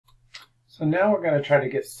So now we're going to try to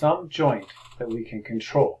get some joint that we can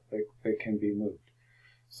control, that can be moved.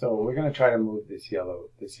 So we're going to try to move this yellow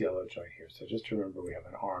joint here. So just remember we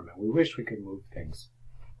have an arm, and we wish we could move things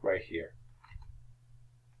right here.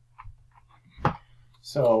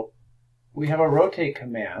 So we have a rotate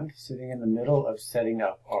command sitting in the middle of setting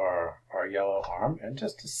up our yellow arm, and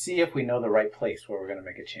just to see if we know the right place where we're going to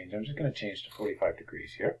make a change, I'm just going to change to 45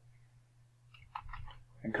 degrees here.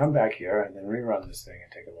 And come back here and then rerun this thing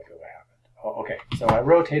and take a look at what happened. Oh, okay, so I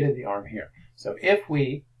rotated the arm here. So if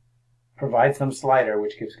we provide some slider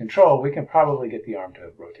which gives control, we can probably get the arm to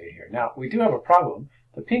rotate here. Now, we do have a problem.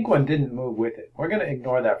 The pink one didn't move with it. We're going to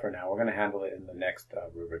ignore that for now. We're going to handle it in the next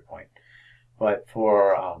rubric point. But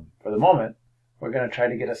for the moment, we're going to try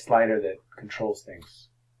to get a slider that controls things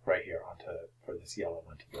right here for this yellow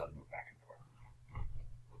one to be able to move back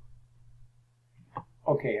and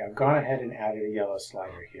forth. Okay, I've gone ahead and added a yellow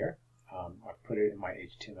slider here. I've put it in my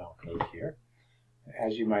HTML code here.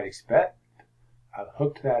 As you might expect, I've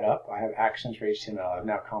hooked that up. I have actions for HTML. I've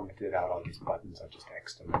now commented out all these buttons. I've just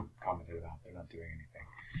X'd them and commented them out. They're not doing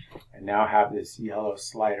anything. And now have this yellow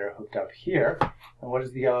slider hooked up here. And what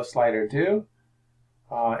does the yellow slider do?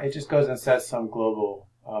 It just goes and sets some global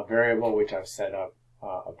variable which I've set up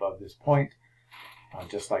above this point,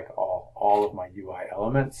 just like all of my UI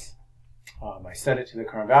elements. I set it to the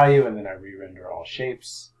current value, and then I re-render all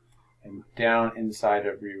shapes. And down inside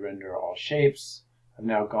of re-render all shapes, I've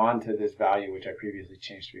now gone to this value which I previously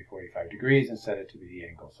changed to be 45 degrees and set it to be the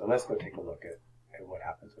angle. So let's go take a look at what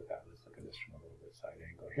happens with that. Let's look at this from a little bit side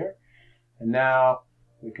angle here. And now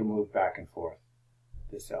we can move back and forth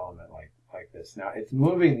this element like this. Now it's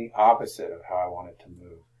moving the opposite of how I want it to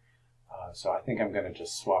move. So I think I'm going to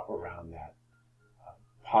just swap around that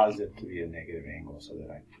positive to be a negative angle so that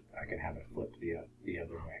I can have it flip the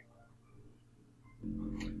other way.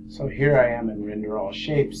 So here I am in render all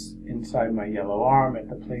shapes inside my yellow arm at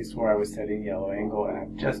the place where I was setting yellow angle, and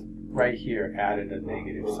I've just right here added a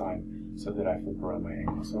negative sign so that I flip around my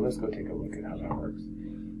angle. So let's go take a look at how that works.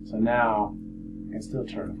 So now, I can still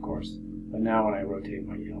turn of course, but now when I rotate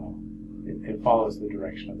my yellow, it follows the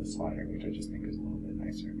direction of the slider, which I just think is a little bit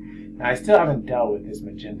nicer. Now I still haven't dealt with this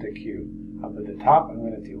magenta cube up at the top. I'm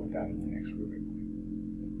going to deal with that in the next